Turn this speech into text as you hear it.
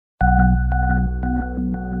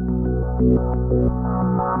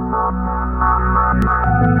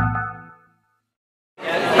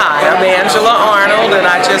Hi, I'm Angela Arnold, and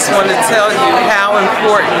I just want to tell you how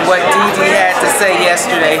important what DiDi had to say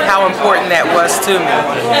yesterday, how important that was to me.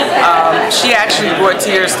 She actually brought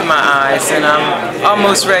tears to my eyes, and I'm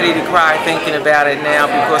almost ready to cry thinking about it now,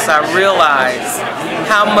 because I realize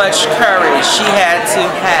how much courage she had to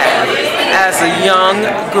have as a young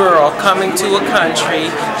girl coming to a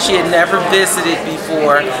country she had never visited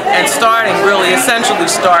before and essentially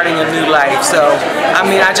starting a new life. So, I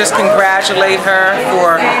mean, I just congratulate her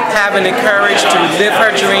for having the courage to live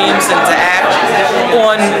her dreams and to act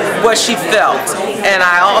on what she felt. And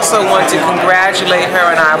I also want to congratulate her,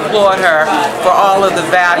 and I applaud her for all of the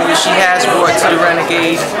value she has brought to the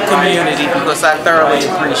Renegade community, because I thoroughly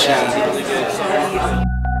appreciate it.